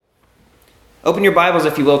Open your Bibles,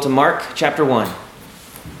 if you will, to Mark chapter 1.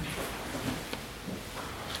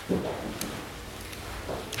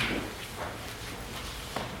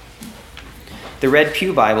 The red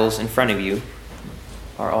pew Bibles in front of you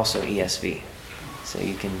are also ESV, so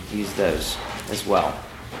you can use those as well.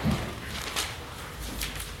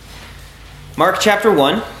 Mark chapter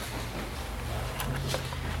 1.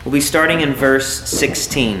 We'll be starting in verse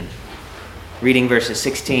 16, reading verses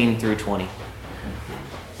 16 through 20.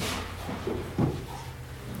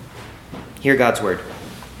 Hear God's word.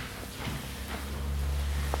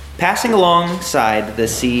 Passing alongside the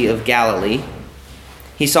Sea of Galilee,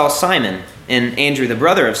 he saw Simon and Andrew, the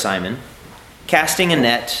brother of Simon, casting a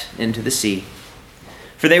net into the sea,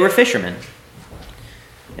 for they were fishermen.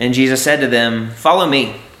 And Jesus said to them, "Follow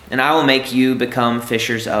me, and I will make you become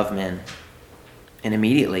fishers of men." And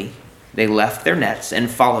immediately they left their nets and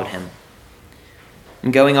followed him.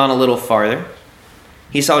 And going on a little farther,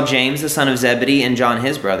 he saw James, the son of Zebedee, and John,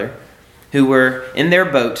 his brother, who were in their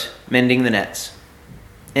boat mending the nets.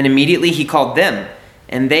 And immediately he called them,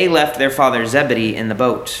 and they left their father Zebedee in the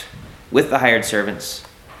boat with the hired servants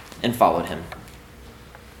and followed him.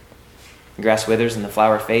 The grass withers and the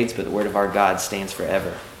flower fades, but the word of our God stands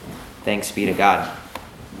forever. Thanks be to God.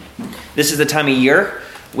 This is the time of year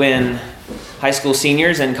when high school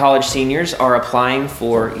seniors and college seniors are applying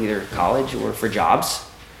for either college or for jobs.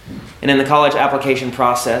 And in the college application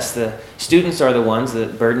process, the students are the ones, the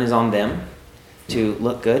burden is on them to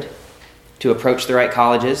look good, to approach the right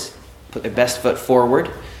colleges, put their best foot forward,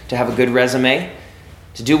 to have a good resume,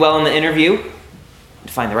 to do well in the interview, and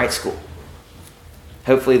to find the right school.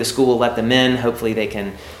 Hopefully the school will let them in. Hopefully they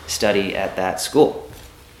can study at that school.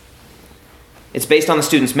 It's based on the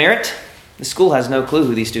student's merit. The school has no clue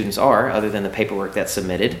who these students are other than the paperwork that's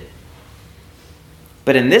submitted.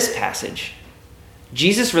 But in this passage,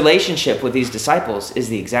 Jesus' relationship with these disciples is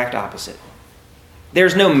the exact opposite.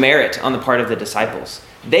 There's no merit on the part of the disciples.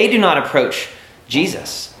 They do not approach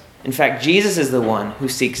Jesus. In fact, Jesus is the one who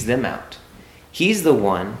seeks them out. He's the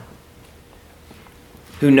one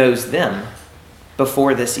who knows them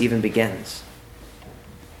before this even begins.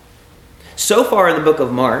 So far in the book of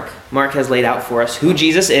Mark has laid out for us who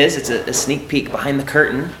Jesus is. It's a sneak peek behind the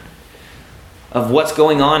curtain of what's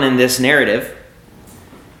going on in this narrative.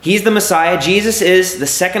 He's the Messiah. Jesus is the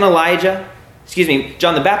second Elijah.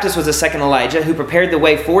 John the Baptist was the second Elijah who prepared the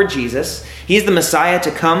way for Jesus. He's the Messiah to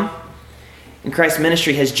come. And Christ's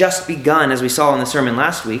ministry has just begun, as we saw in the sermon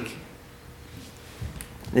last week.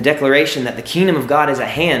 The declaration that the kingdom of God is at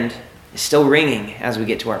hand is still ringing as we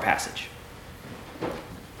get to our passage.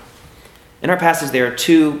 In our passage, there are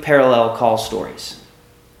two parallel call stories.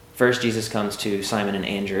 First, Jesus comes to Simon and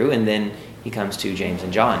Andrew, and then he comes to James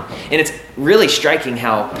and John. And it's really striking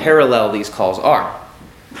how parallel these calls are.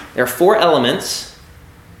 There are four elements,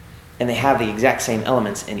 and they have the exact same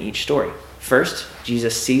elements in each story. First,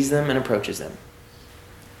 Jesus sees them and approaches them.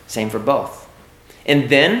 Same for both. And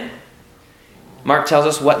then, Mark tells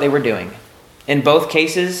us what they were doing. In both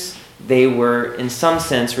cases, they were in some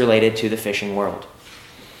sense related to the fishing world.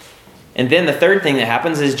 And then the third thing that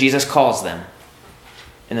happens is Jesus calls them.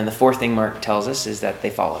 And then the fourth thing Mark tells us is that they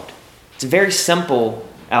followed. It's a very simple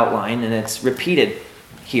outline, and it's repeated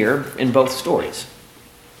here in both stories.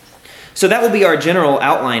 So that will be our general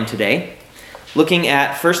outline today, looking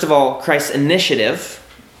at, first of all, Christ's initiative,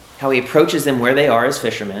 how he approaches them where they are as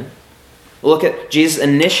fishermen. We'll look at Jesus'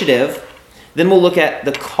 initiative, then we'll look at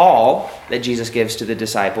the call that Jesus gives to the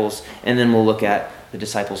disciples, and then we'll look at the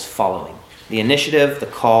disciples following. The initiative, the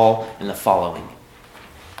call, and the following.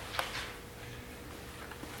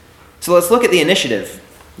 So let's look at the initiative.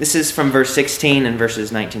 This is from verse 16 and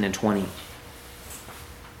verses 19 and 20.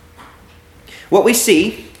 What we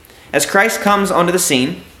see as Christ comes onto the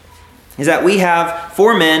scene is that we have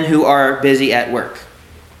four men who are busy at work.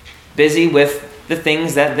 Busy with the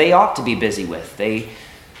things that they ought to be busy with.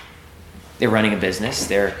 They're running a business.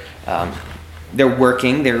 They're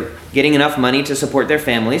working. They're getting enough money to support their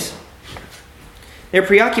families. They're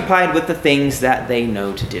preoccupied with the things that they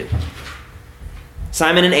know to do.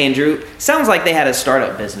 Simon and Andrew, sounds like they had a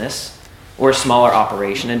startup business or a smaller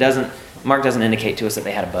operation. Mark doesn't indicate to us that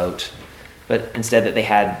they had a boat, but instead that they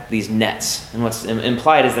had these nets. And what's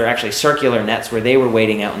implied is they're actually circular nets where they were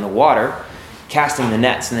wading out in the water, casting the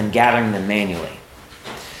nets and then gathering them manually.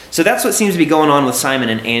 So that's what seems to be going on with Simon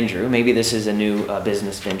and Andrew. Maybe this is a new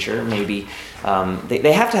business venture. Maybe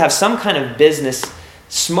they have to have some kind of business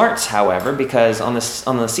smarts, however, because on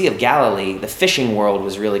the Sea of Galilee, the fishing world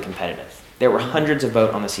was really competitive. There were hundreds of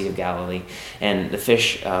boats on the Sea of Galilee, and the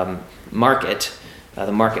fish market,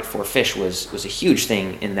 the market for fish was a huge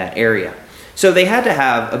thing in that area. So they had to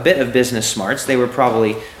have a bit of business smarts. They were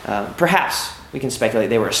probably, perhaps, we can speculate,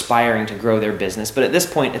 they were aspiring to grow their business, but at this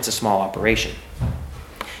point, it's a small operation.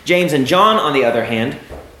 James and John, on the other hand,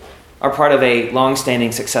 are part of a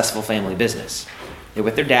long-standing successful family business. They're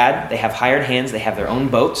with their dad, they have hired hands, they have their own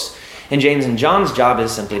boats, and James and John's job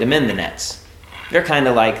is simply to mend the nets. They're kind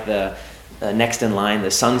of like the next in line,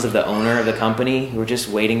 the sons of the owner of the company who are just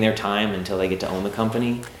waiting their time until they get to own the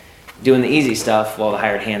company, doing the easy stuff while the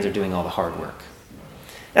hired hands are doing all the hard work.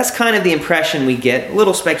 That's kind of the impression we get. A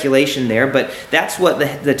little speculation there, but that's what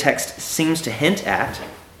the text seems to hint at.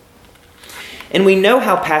 And we know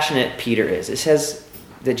how passionate Peter is. It says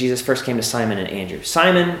that Jesus first came to Simon and Andrew.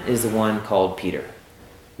 Simon is the one called Peter.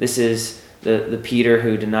 This is the Peter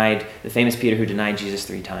who denied, the famous Peter who denied Jesus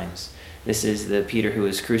 3 times. This is the Peter who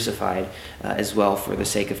was crucified as well for the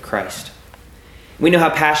sake of Christ. We know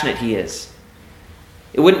how passionate he is.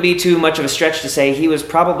 It wouldn't be too much of a stretch to say he was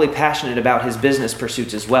probably passionate about his business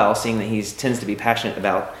pursuits as well, seeing that he tends to be passionate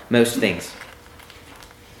about most things.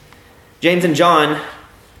 James and John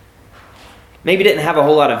maybe didn't have a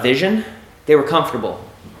whole lot of vision. They were comfortable.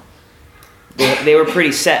 They were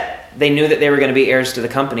pretty set. They knew that they were going to be heirs to the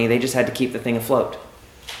company. They just had to keep the thing afloat.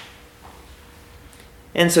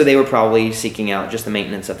 And so they were probably seeking out just the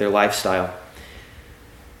maintenance of their lifestyle.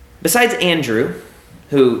 Besides Andrew,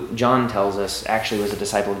 who John tells us actually was a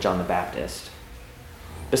disciple of John the Baptist,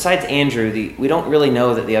 besides Andrew, we don't really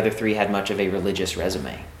know that the other 3 had much of a religious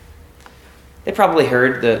resume. They probably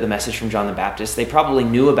heard the message from John the Baptist. They probably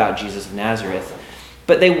knew about Jesus of Nazareth,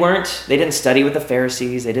 but they didn't study with the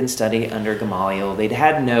Pharisees. They didn't study under Gamaliel. They'd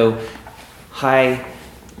had no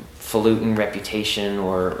highfalutin reputation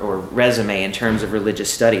or resume in terms of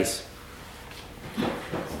religious studies.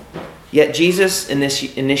 Yet Jesus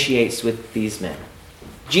initiates with these men.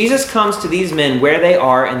 Jesus comes to these men where they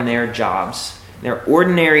are in their jobs, their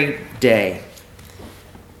ordinary day,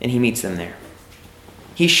 and he meets them there.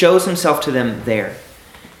 He shows himself to them there.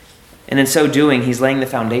 And in so doing, he's laying the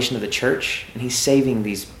foundation of the church, and he's saving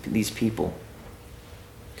these people.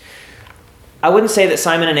 I wouldn't say that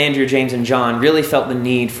Simon and Andrew, James and John really felt the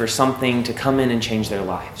need for something to come in and change their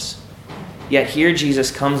lives. Yet here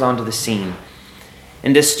Jesus comes onto the scene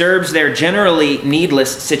and disturbs their generally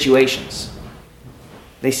needless situations.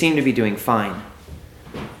 They seem to be doing fine.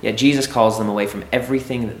 Yet Jesus calls them away from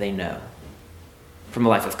everything that they know. From a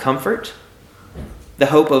life of comfort, the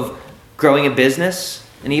hope of growing a business,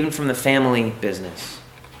 and even from the family business.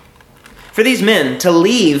 For these men, to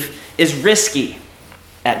leave is risky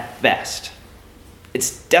at best.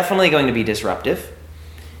 It's definitely going to be disruptive,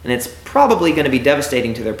 and it's probably going to be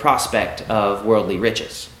devastating to their prospect of worldly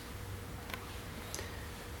riches.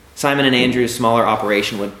 Simon and Andrew's smaller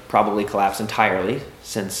operation would probably collapse entirely,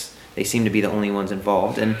 since they seem to be the only ones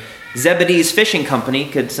involved, and Zebedee's fishing company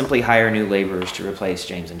could simply hire new laborers to replace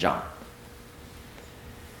James and John.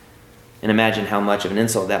 And imagine how much of an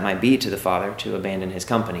insult that might be to the father to abandon his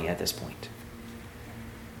company at this point.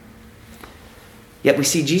 Yet we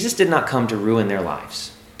see Jesus did not come to ruin their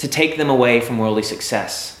lives, to take them away from worldly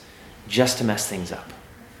success, just to mess things up.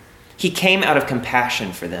 He came out of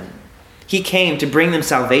compassion for them. He came to bring them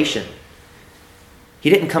salvation.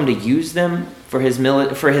 He didn't come to use them for his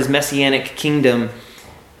messianic kingdom.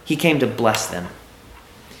 He came to bless them.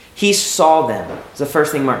 He saw them. It's the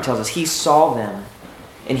first thing Mark tells us. He saw them.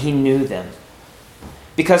 And he knew them.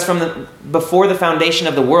 Because before the foundation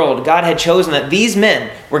of the world, God had chosen that these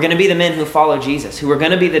men were going to be the men who follow Jesus, who were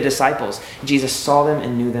going to be the disciples. Jesus saw them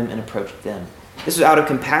and knew them and approached them. This was out of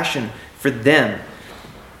compassion for them,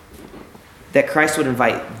 that Christ would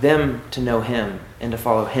invite them to know him and to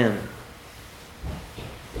follow him.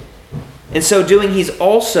 In so doing, he's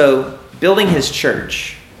also building his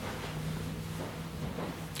church.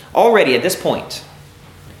 Already at this point,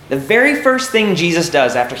 the very first thing Jesus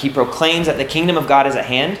does after he proclaims that the kingdom of God is at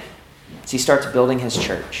hand is he starts building his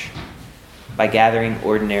church by gathering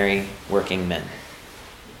ordinary working men.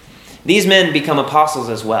 These men become apostles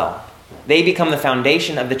as well. They become the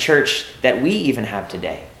foundation of the church that we even have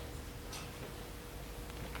today.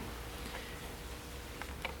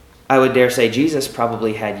 I would dare say Jesus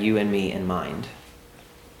probably had you and me in mind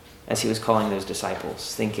as he was calling those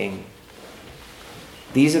disciples, thinking,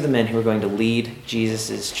 these are the men who are going to lead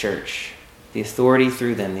Jesus' church, the authority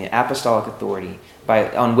through them, the apostolic authority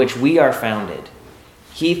on which we are founded.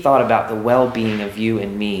 He thought about the well-being of you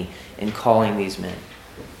and me in calling these men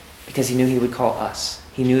because he knew he would call us.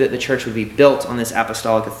 He knew that the church would be built on this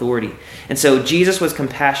apostolic authority. And so Jesus was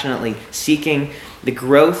compassionately seeking the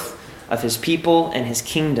growth of his people and his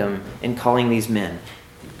kingdom in calling these men.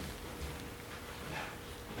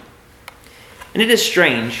 And it is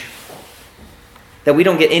strange that we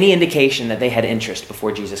don't get any indication that they had interest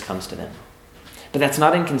before Jesus comes to them. But that's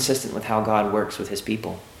not inconsistent with how God works with his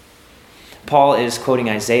people. Paul is quoting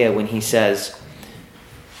Isaiah when he says,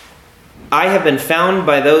 I have been found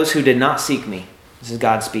by those who did not seek me. This is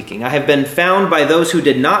God speaking. I have been found by those who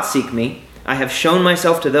did not seek me. I have shown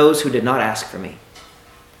myself to those who did not ask for me.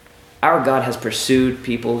 Our God has pursued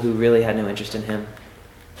people who really had no interest in him.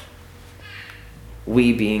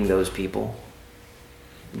 We being those people.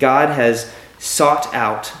 God has sought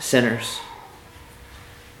out sinners.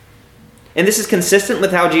 And this is consistent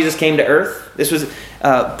with how Jesus came to earth. This was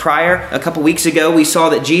prior, a couple weeks ago, we saw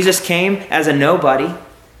that Jesus came as a nobody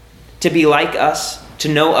to be like us, to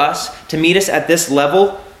know us, to meet us at this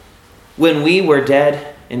level when we were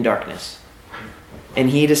dead in darkness. And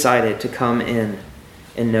he decided to come in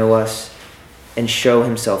and know us and show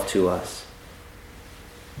himself to us.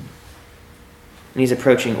 And he's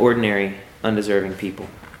approaching ordinary, undeserving people.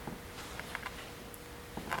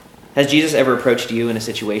 Has Jesus ever approached you in a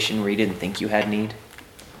situation where you didn't think you had need?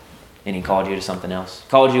 And he called you to something else?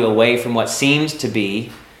 Called you away from what seems to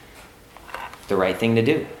be the right thing to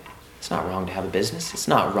do? It's not wrong to have a business. It's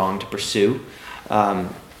not wrong to pursue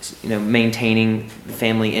maintaining the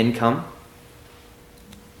family income.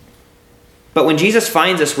 But when Jesus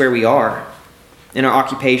finds us where we are, in our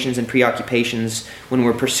occupations and preoccupations, when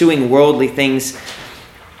we're pursuing worldly things,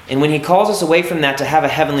 and when he calls us away from that to have a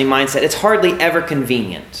heavenly mindset, it's hardly ever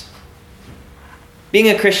convenient. Being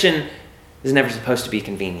a Christian is never supposed to be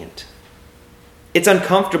convenient. It's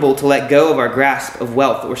uncomfortable to let go of our grasp of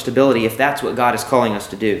wealth or stability if that's what God is calling us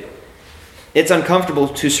to do. It's uncomfortable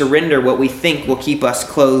to surrender what we think will keep us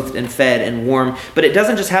clothed and fed and warm, but it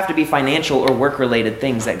doesn't just have to be financial or work-related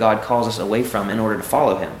things that God calls us away from in order to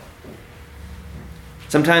follow him.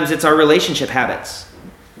 Sometimes it's our relationship habits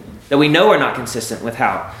that we know are not consistent with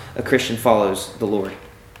how a Christian follows the Lord.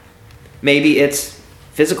 Maybe it's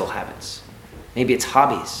physical habits. Maybe it's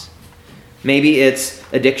hobbies. Maybe it's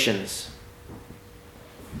addictions.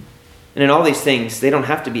 And in all these things, they don't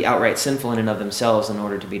have to be outright sinful in and of themselves in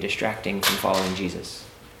order to be distracting from following Jesus.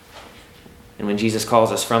 And when Jesus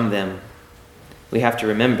calls us from them, we have to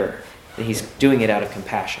remember that he's doing it out of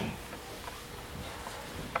compassion.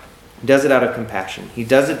 He does it out of compassion. He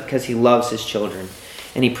does it because he loves his children.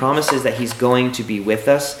 And he promises that he's going to be with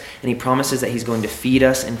us. And he promises that he's going to feed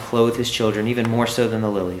us and clothe his children, even more so than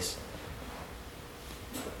the lilies.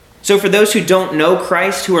 So for those who don't know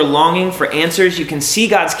Christ, who are longing for answers, you can see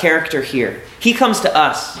God's character here. He comes to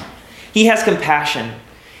us. He has compassion.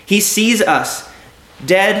 He sees us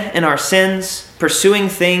dead in our sins, pursuing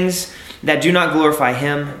things that do not glorify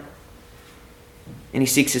him. And he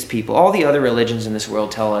seeks his people. All the other religions in this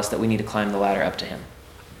world tell us that we need to climb the ladder up to him.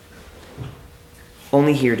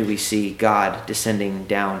 Only here do we see God descending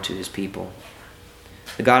down to his people.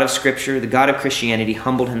 The God of Scripture, the God of Christianity,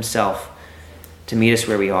 humbled himself to meet us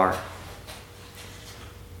where we are.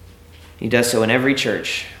 He does so in every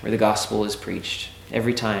church where the gospel is preached.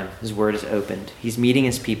 Every time his word is opened, he's meeting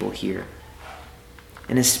his people here.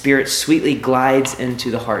 And his spirit sweetly glides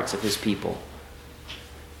into the hearts of his people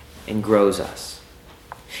and grows us.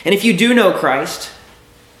 And if you do know Christ,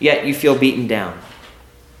 yet you feel beaten down,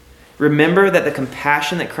 remember that the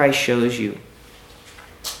compassion that Christ shows you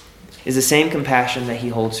is the same compassion that he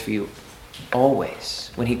holds for you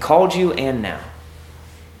always, when he called you and now.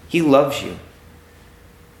 He loves you.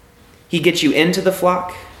 He gets you into the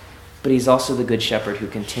flock, but he's also the good shepherd who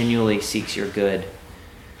continually seeks your good,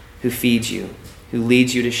 who feeds you, who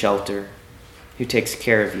leads you to shelter, who takes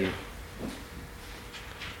care of you.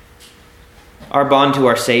 Our bond to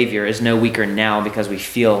our Savior is no weaker now because we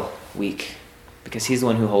feel weak, because he's the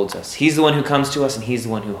one who holds us. He's the one who comes to us, and he's the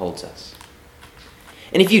one who holds us.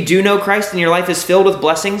 And if you do know Christ and your life is filled with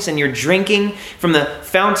blessings and you're drinking from the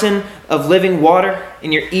fountain of living water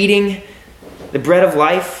and you're eating the bread of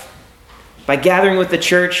life by gathering with the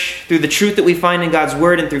church through the truth that we find in God's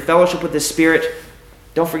word and through fellowship with his Spirit,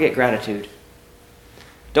 don't forget gratitude.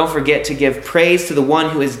 Don't forget to give praise to the one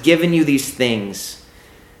who has given you these things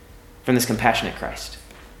from this compassionate Christ.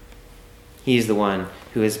 He is the one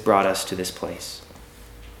who has brought us to this place.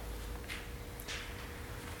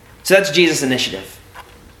 So that's Jesus' initiative.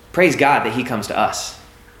 Praise God that he comes to us,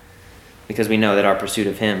 because we know that our pursuit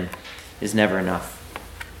of him is never enough.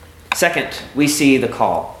 Second, we see the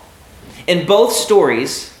call. In both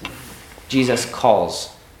stories, Jesus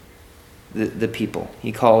calls the people.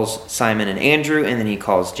 He calls Simon and Andrew, and then he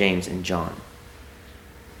calls James and John.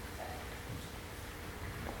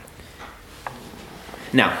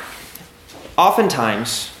 Now,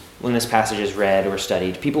 oftentimes, when this passage is read or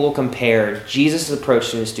studied, people will compare Jesus'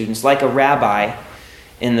 approach to his students like a rabbi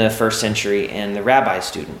in the first century and the rabbi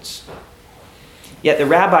students. Yet the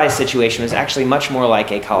rabbi's situation was actually much more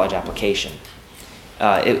like a college application.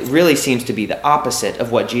 It really seems to be the opposite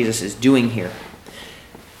of what Jesus is doing here.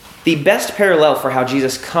 The best parallel for how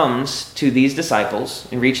Jesus comes to these disciples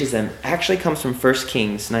and reaches them actually comes from 1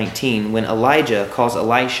 Kings 19, when Elijah calls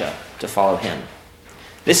Elisha to follow him.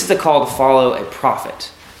 This is the call to follow a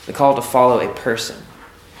prophet, the call to follow a person.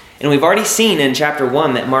 And we've already seen in chapter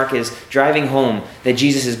 1 that Mark is driving home that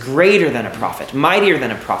Jesus is greater than a prophet, mightier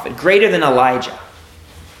than a prophet, greater than Elijah.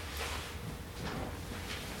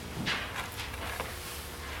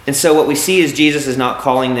 And so what we see is Jesus is not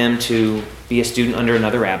calling them to be a student under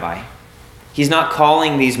another rabbi. He's not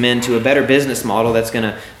calling these men to a better business model that's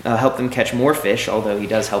going to help them catch more fish, although he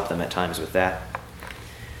does help them at times with that.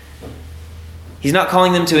 He's not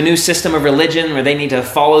calling them to a new system of religion where they need to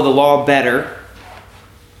follow the law better.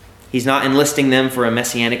 He's not enlisting them for a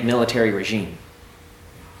messianic military regime.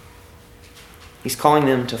 He's calling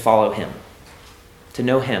them to follow him, to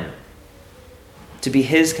know him, to be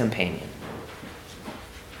his companion.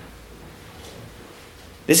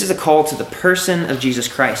 This is a call to the person of Jesus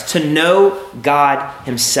Christ, to know God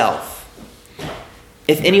himself.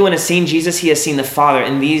 If anyone has seen Jesus, he has seen the Father,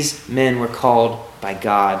 and these men were called by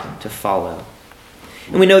God to follow.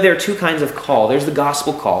 And we know there are two kinds of call. There's the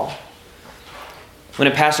gospel call. When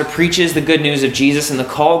a pastor preaches the good news of Jesus and the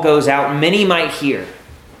call goes out, many might hear.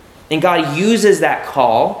 And God uses that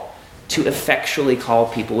call to effectually call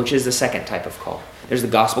people, which is the second type of call. There's the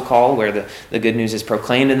gospel call where the good news is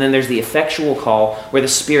proclaimed, and then there's the effectual call where the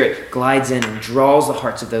Spirit glides in and draws the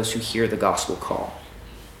hearts of those who hear the gospel call.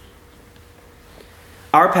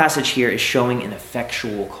 Our passage here is showing an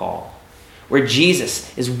effectual call where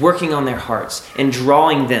Jesus is working on their hearts and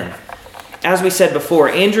drawing them. As we said before,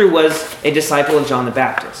 Andrew was a disciple of John the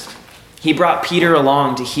Baptist. He brought Peter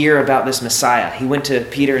along to hear about this Messiah. He went to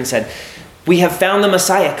Peter and said, "We have found the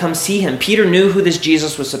Messiah, come see him." Peter knew who this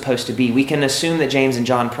Jesus was supposed to be. We can assume that James and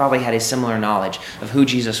John probably had a similar knowledge of who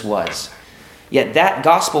Jesus was. Yet that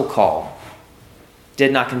gospel call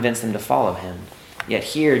did not convince them to follow him. Yet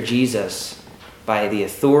here Jesus, by the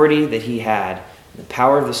authority that he had, the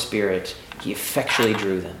power of the Spirit, he effectually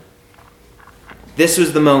drew them. This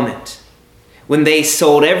was the moment when they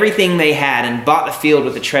sold everything they had and bought the field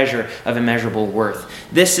with a treasure of immeasurable worth.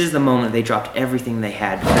 This is the moment they dropped everything they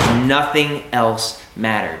had because nothing else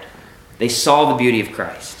mattered. They saw the beauty of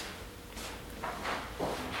Christ.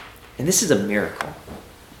 And this is a miracle.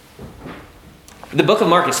 The book of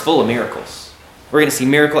Mark is full of miracles. We're going to see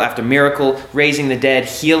miracle after miracle, raising the dead,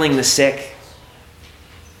 healing the sick.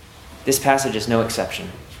 This passage is no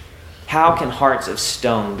exception. How can hearts of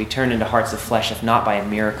stone be turned into hearts of flesh if not by a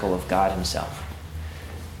miracle of God himself?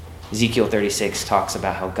 Ezekiel 36 talks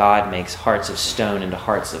about how God makes hearts of stone into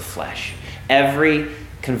hearts of flesh. Every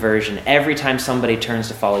conversion, every time somebody turns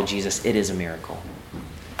to follow Jesus, it is a miracle.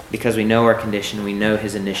 Because we know our condition, we know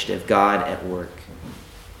his initiative, God at work.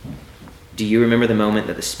 Do you remember the moment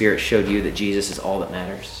that the Spirit showed you that Jesus is all that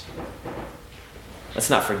matters? Let's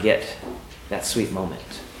not forget that sweet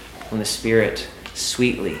moment when the Spirit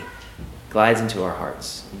sweetly glides into our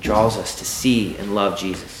hearts and draws us to see and love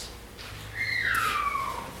Jesus.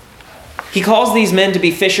 He calls these men to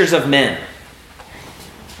be fishers of men.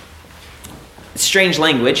 It's strange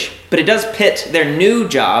language, but it does pit their new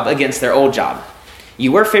job against their old job.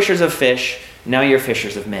 You were fishers of fish, now you're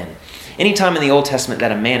fishers of men. Anytime in the Old Testament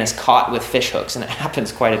that a man is caught with fish hooks, and it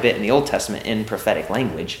happens quite a bit in the Old Testament in prophetic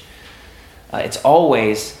language, it's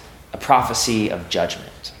always a prophecy of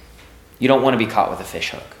judgment. You don't want to be caught with a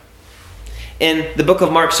fish hook. In the book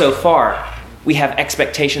of Mark so far, we have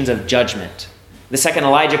expectations of judgment. The second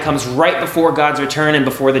Elijah comes right before God's return and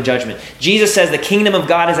before the judgment. Jesus says the kingdom of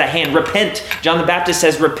God is at hand. Repent. John the Baptist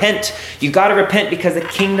says repent. You've got to repent because the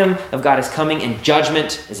kingdom of God is coming and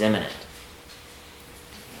judgment is imminent.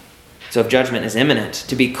 So if judgment is imminent,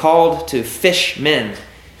 to be called to fish men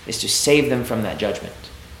is to save them from that judgment.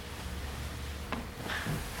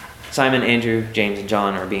 Simon, Andrew, James, and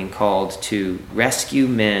John are being called to rescue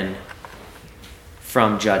men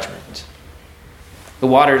from judgment. The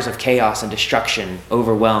waters of chaos and destruction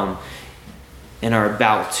overwhelm and are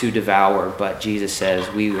about to devour, but Jesus says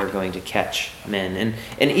we are going to catch men.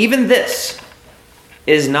 And even this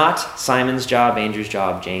is not Simon's job, Andrew's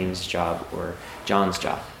job, James' job, or John's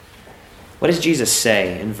job. What does Jesus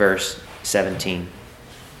say in verse 17?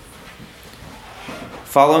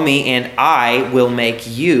 Follow me and I will make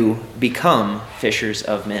you become fishers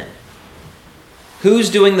of men. Who's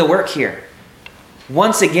doing the work here?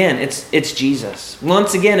 Once again, it's Jesus.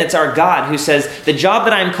 Once again, it's our God who says, the job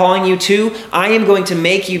that I'm calling you to, I am going to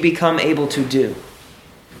make you become able to do.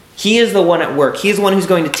 He is the one at work. He is the one who's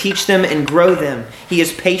going to teach them and grow them. He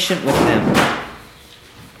is patient with them.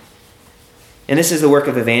 And this is the work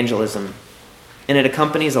of evangelism. And it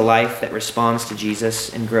accompanies a life that responds to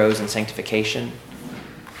Jesus and grows in sanctification.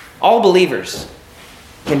 All believers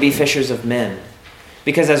can be fishers of men.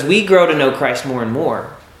 Because as we grow to know Christ more and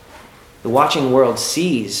more, the watching world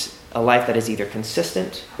sees a life that is either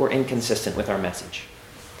consistent or inconsistent with our message.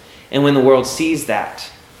 And when the world sees that,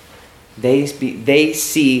 they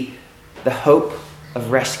see the hope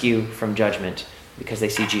of rescue from judgment because they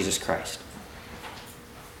see Jesus Christ.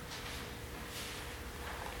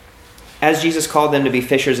 As Jesus called them to be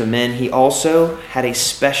fishers of men, he also had a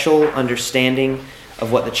special understanding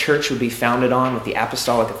of what the church would be founded on with the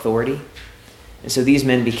apostolic authority. And so these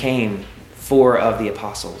men became 4 of the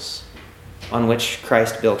apostles on which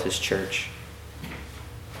Christ built his church.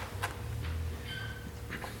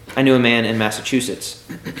 I knew a man in Massachusetts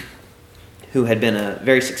who had been a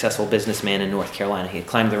very successful businessman in North Carolina. He had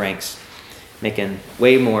climbed the ranks, making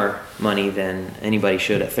way more money than anybody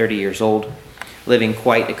should at 30 years old, living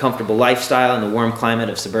quite a comfortable lifestyle in the warm climate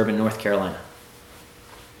of suburban North Carolina.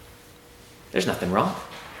 There's nothing wrong.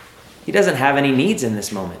 He doesn't have any needs in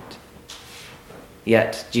this moment.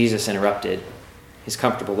 Yet, Jesus interrupted his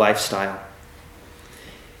comfortable lifestyle.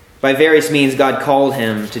 By various means, God called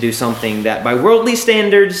him to do something that by worldly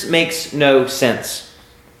standards makes no sense.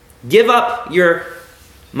 Give up your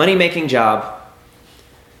money-making job,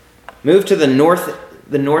 move to the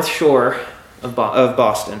north shore of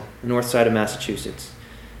Boston, the north side of Massachusetts,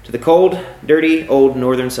 to the cold, dirty, old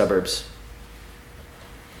northern suburbs,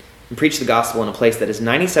 and preach the gospel in a place that is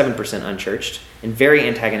 97% unchurched and very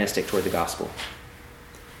antagonistic toward the gospel.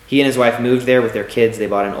 He and his wife moved there with their kids. They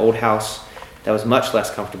bought an old house that was much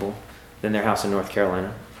less comfortable than their house in North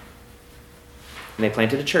Carolina. And they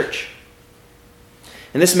planted a church.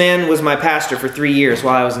 And this man was my pastor for 3 years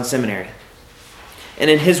while I was in seminary. And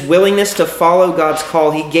in his willingness to follow God's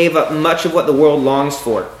call, he gave up much of what the world longs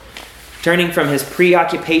for, turning from his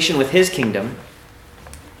preoccupation with his kingdom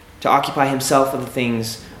to occupy himself with the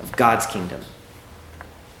things of God's kingdom.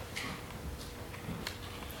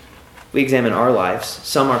 We examine our lives.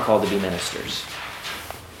 Some are called to be ministers.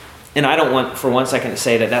 And I don't want for one second to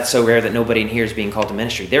say that that's so rare that nobody in here is being called to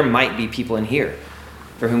ministry. There might be people in here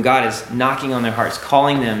for whom God is knocking on their hearts,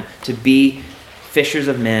 calling them to be fishers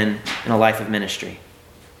of men in a life of ministry.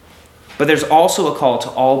 But there's also a call to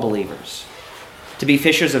all believers to be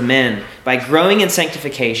fishers of men by growing in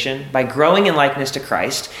sanctification, by growing in likeness to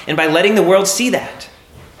Christ, and by letting the world see that.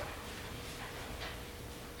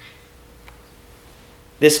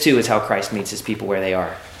 This too is how Christ meets his people where they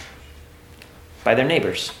are. By their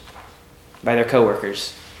neighbors, by their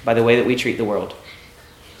coworkers, by the way that we treat the world.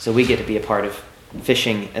 So we get to be a part of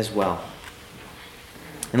fishing as well.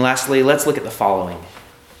 And lastly, let's look at the following.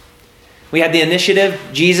 We have the initiative,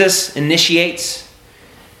 Jesus initiates.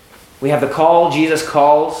 We have the call, Jesus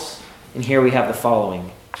calls. And here we have the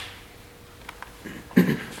following.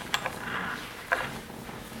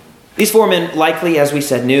 These 4 men likely, as we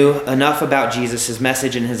said, knew enough about Jesus, his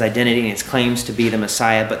message and his identity and his claims to be the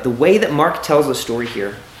Messiah. But the way that Mark tells the story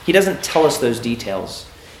here, he doesn't tell us those details.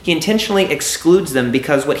 He intentionally excludes them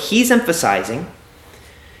because what he's emphasizing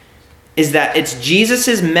is that it's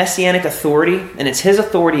Jesus' messianic authority and it's his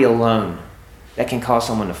authority alone that can cause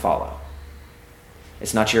someone to follow.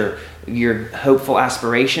 It's not your hopeful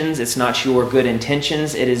aspirations. It's not your good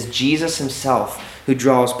intentions. It is Jesus himself who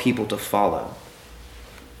draws people to follow.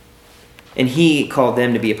 And he called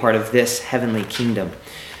them to be a part of this heavenly kingdom.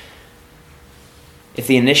 If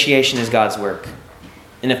the initiation is God's work,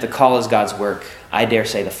 and if the call is God's work, I dare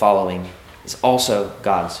say the following is also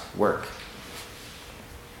God's work.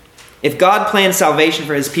 If God planned salvation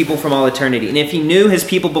for his people from all eternity, and if he knew his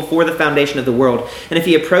people before the foundation of the world, and if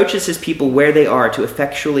he approaches his people where they are to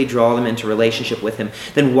effectually draw them into relationship with him,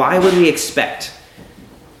 then why would we expect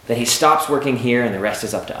that he stops working here and the rest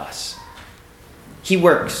is up to us? He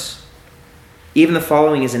works. Even the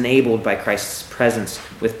following is enabled by Christ's presence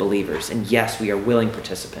with believers. And yes, we are willing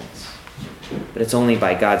participants. But it's only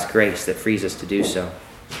by God's grace that frees us to do so.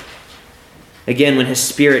 Again, when his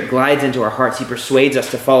Spirit glides into our hearts, he persuades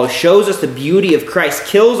us to follow, shows us the beauty of Christ,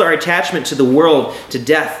 kills our attachment to the world, to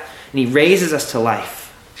death, and he raises us to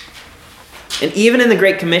life. And even in the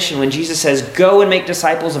Great Commission, when Jesus says, go and make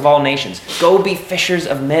disciples of all nations, go be fishers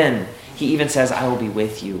of men, he even says, I will be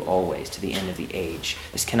with you always to the end of the age.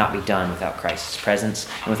 This cannot be done without Christ's presence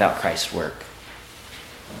and without Christ's work.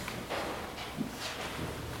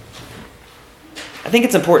 I think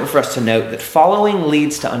it's important for us to note that following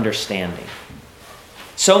leads to understanding.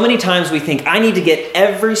 So many times we think, I need to get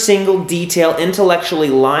every single detail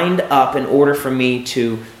intellectually lined up in order for me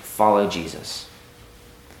to follow Jesus.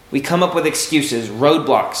 We come up with excuses,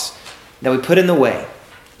 roadblocks that we put in the way.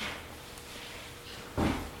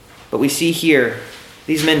 But we see here,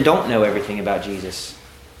 these men don't know everything about Jesus,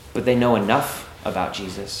 but they know enough about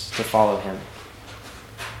Jesus to follow him.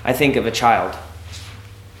 I think of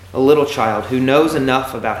a little child who knows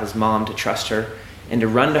enough about his mom to trust her and to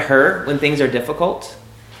run to her when things are difficult.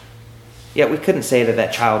 Yet we couldn't say that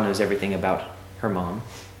that child knows everything about her mom.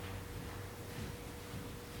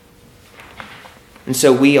 And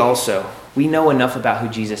so we know enough about who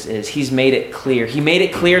Jesus is. He's made it clear. He made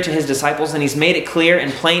it clear to his disciples, and he's made it clear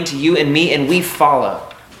and plain to you and me, and we follow.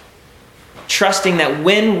 Trusting that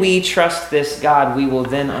when we trust this God, we will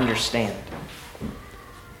then understand.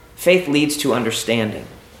 Faith leads to understanding.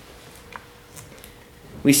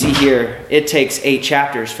 We see here, it takes 8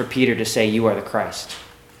 chapters for Peter to say, "You are the Christ."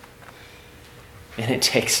 And it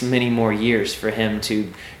takes many more years for him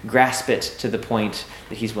to grasp it to the point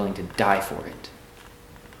that he's willing to die for it.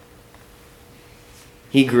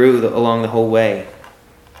 He grew along the whole way.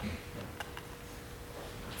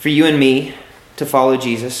 For you and me to follow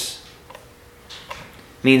Jesus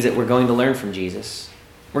means that we're going to learn from Jesus.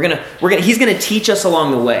 He's going to teach us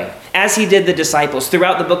along the way. As he did the disciples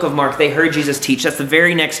throughout the book of Mark, they heard Jesus teach. That's the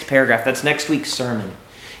very next paragraph. That's next week's sermon.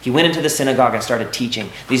 He went into the synagogue and started teaching.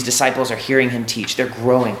 These disciples are hearing him teach. They're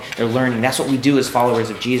growing. They're learning. That's what we do as followers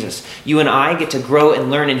of Jesus. You and I get to grow and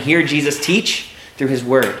learn and hear Jesus teach through his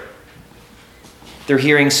word. They're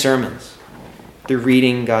hearing sermons. They're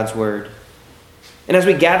reading God's word. And as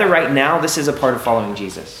we gather right now, this is a part of following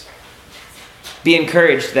Jesus. Be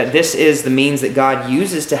encouraged that this is the means that God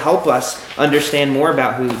uses to help us understand more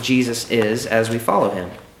about who Jesus is as we follow him.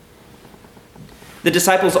 The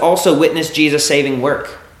disciples also witnessed Jesus' saving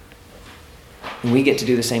work. And we get to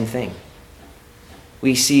do the same thing.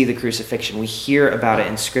 We see the crucifixion. We hear about it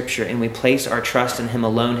in Scripture, and we place our trust in him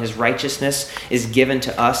alone. His righteousness is given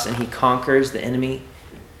to us, and he conquers the enemy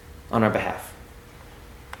on our behalf.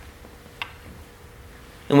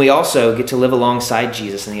 And we also get to live alongside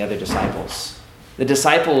Jesus and the other disciples. The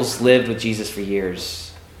disciples lived with Jesus for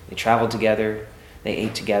years. They traveled together. They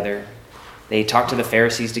ate together. They talked to the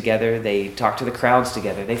Pharisees together. They talked to the crowds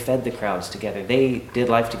together. They fed the crowds together. They did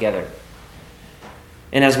life together.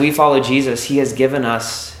 And as we follow Jesus, he has given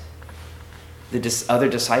us the other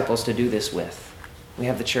disciples to do this with. We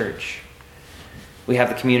have the church. We have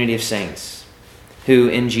the community of saints who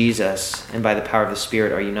in Jesus and by the power of the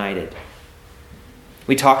Spirit are united.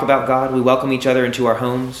 We talk about God. We welcome each other into our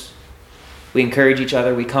homes. We encourage each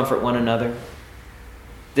other. We comfort one another.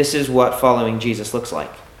 This is what following Jesus looks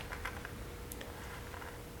like.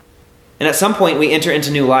 And at some point, we enter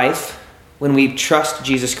into new life when we trust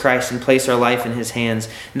Jesus Christ and place our life in his hands.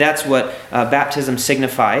 That's what baptism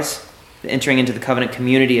signifies, entering into the covenant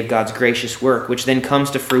community of God's gracious work, which then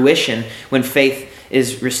comes to fruition when faith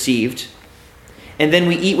is received. And then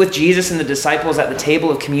we eat with Jesus and the disciples at the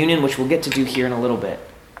table of communion, which we'll get to do here in a little bit.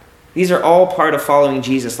 These are all part of following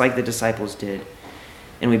Jesus like the disciples did.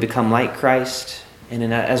 And we become like Christ.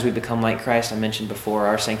 And as we become like Christ, I mentioned before,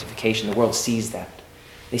 our sanctification, the world sees that.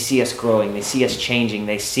 They see us growing. They see us changing.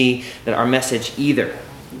 They see that our message either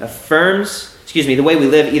the way we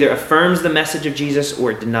live either affirms the message of Jesus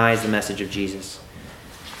or it denies the message of Jesus.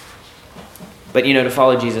 But to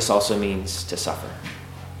follow Jesus also means to suffer.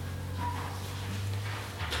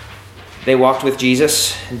 They walked with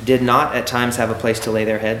Jesus and did not at times have a place to lay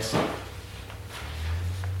their heads.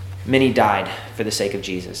 Many died for the sake of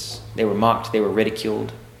Jesus. They were mocked. They were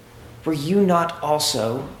ridiculed. Were you not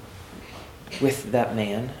also with that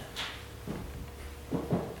man?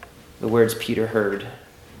 The words Peter heard.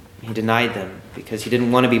 He denied them because he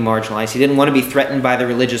didn't want to be marginalized. He didn't want to be threatened by the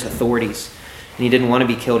religious authorities. And he didn't want to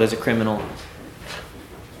be killed as a criminal.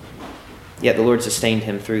 Yet the Lord sustained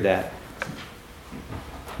him through that.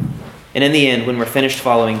 And in the end, when we're finished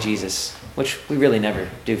following Jesus, which we really never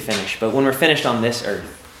do finish, but when we're finished on this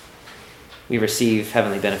earth, we receive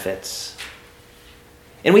heavenly benefits.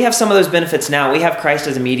 And we have some of those benefits now. We have Christ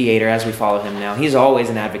as a mediator as we follow him now. He's always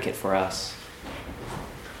an advocate for us.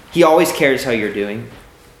 He always cares how you're doing.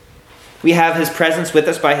 We have his presence with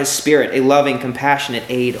us by his Spirit, a loving, compassionate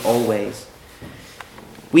aid always.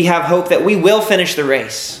 We have hope that we will finish the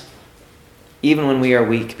race, even when we are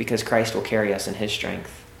weak, because Christ will carry us in his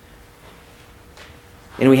strength.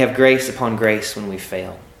 And we have grace upon grace when we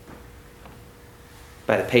fail,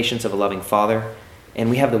 by the patience of a loving Father. And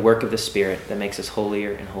we have the work of the Spirit that makes us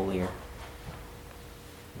holier and holier.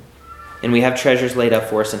 And we have treasures laid up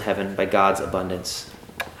for us in heaven by God's abundance.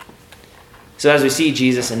 So as we see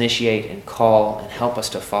Jesus initiate and call and help us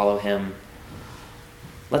to follow him,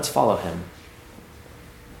 let's follow him.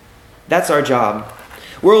 That's our job.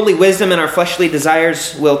 Worldly wisdom and our fleshly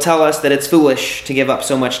desires will tell us that it's foolish to give up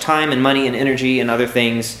so much time and money and energy and other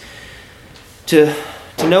things to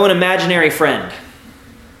to know an imaginary friend.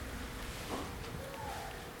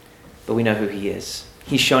 But we know who he is.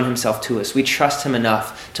 He's shown himself to us. We trust him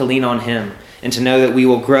enough to lean on him and to know that we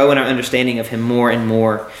will grow in our understanding of him more and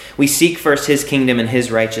more. We seek first his kingdom and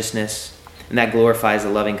his righteousness, and that glorifies the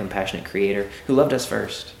loving, compassionate Creator who loved us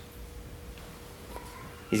first.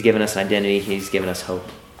 He's given us an identity. He's given us hope.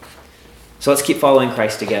 So let's keep following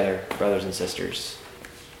Christ together, brothers and sisters.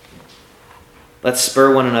 Let's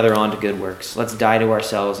spur one another on to good works. Let's die to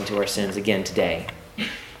ourselves and to our sins again today.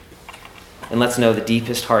 And let's know the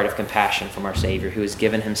deepest heart of compassion from our Savior, who has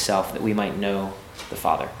given himself that we might know the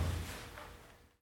Father.